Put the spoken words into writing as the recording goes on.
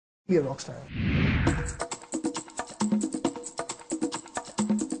Be a rock star.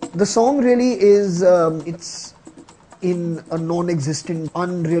 The song really is, it's in a non-existent,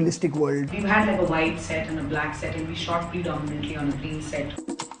 unrealistic world. We've had like a white set and a black set, and we shot predominantly on a green set.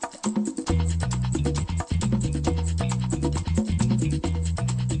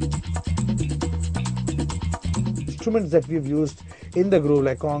 Instruments that we've used in the groove,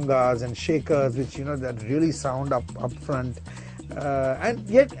 like congas and shakers, which that really sound up front, and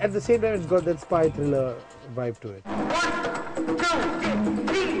yet at the same time it's got that spy thriller vibe to it. 1, 2,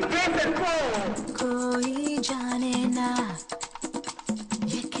 3, and 4. कोई जाने ना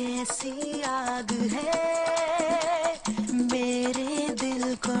ये कैसी आग है मेरे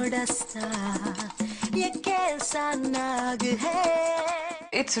दिल को डसता ये कैसा नाग है.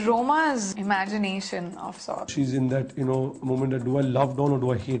 It's Roma's imagination of sorts. She's in that, moment that do I love Dawn or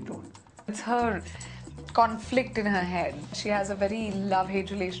do I hate Dawn? It's her conflict in her head. She has a very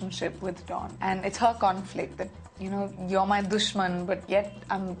love-hate relationship with Dawn. And it's her conflict that, you're my Dushman, but yet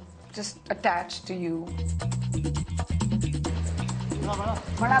I'm just attached to you.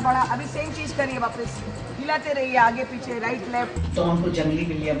 बड़ा अभी same चीज करिए वापस हिलाते रहिए आगे पीछे right left. Dawn को जंगली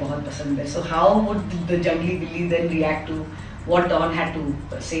बिल्लियाँ बहुत पसंद है. So how would the जंगली बिल्ली then react to what Dawn had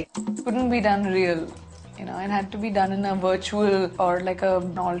to say? Couldn't be done real, it had to be done in a virtual or like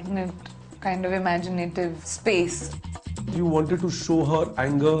an alternate kind of imaginative space. You wanted to show her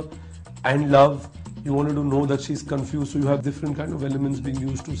anger and love. You wanted to know that she's confused, so you have different kind of elements being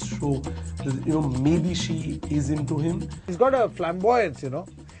used to show that, maybe she is into him. It's got a flamboyance,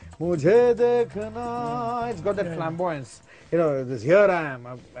 Mujhe dekhna. It's got that flamboyance. This here I am,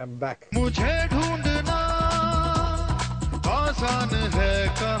 I'm back. मुझे ढूंढना आसान है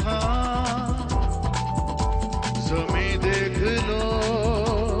कहाँ ज़मीं देख लो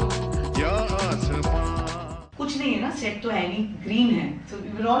या आसमां. कुछ नहीं है ना, सेट तो है नहीं, green है. So we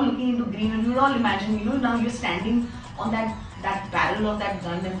were all looking into green, and we were all imagining, now you're standing on that barrel of that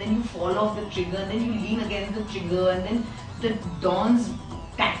gun, and then you fall off the trigger, and then you lean against the trigger, and then the Dawn's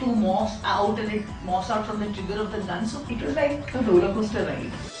tattoo morphs out, and it morphs out from the trigger of the gun. So it was like a roller coaster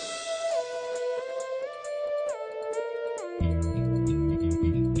ride.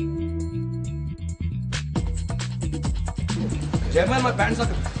 My pants are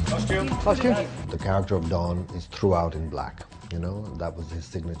costume. The character of Dawn is throughout in black. That was his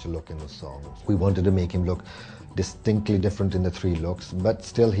signature look in the song. We wanted to make him look distinctly different in the three looks, but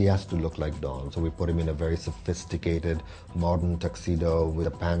still he has to look like Dawn. So we put him in a very sophisticated, modern tuxedo with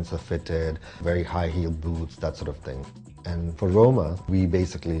the pants are fitted, very high-heeled boots, that sort of thing. And for Roma, we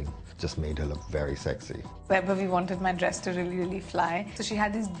basically just made her look very sexy. Wherever we wanted my dress to really, really fly. So she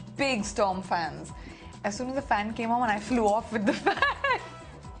had these big storm fans. As soon as the fan came on, I flew off with the fan.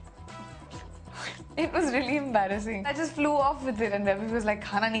 It was really embarrassing. I just flew off with it, and everybody was like,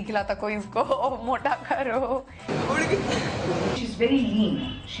 "Khana nahi khilata koi isko, mota karo." She's very lean.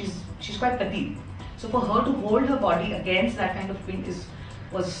 She's quite petite. So for her to hold her body against that kind of wind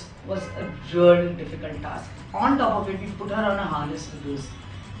was a really difficult task. On top of it, we put her on a harness with this.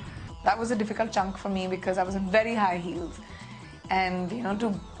 That was a difficult chunk for me because I was in very high heels. And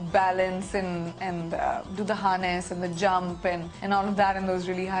to balance and do the harness and the jump and all of that in those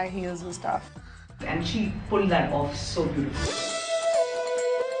really high heels was tough. And she pulled that off so beautifully.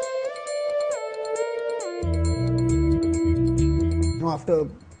 After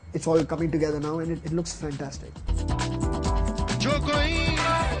it's all coming together now, and it looks fantastic. जो कोई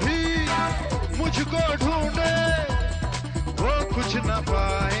भी मुझको ढूंढे वो कुछ ना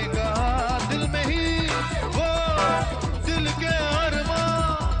पाएगा दिल में ही वो दिल के अरमां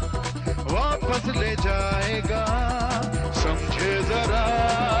वापस ले जाएगा समझे जरा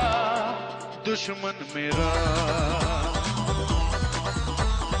दुश्मन मेरा.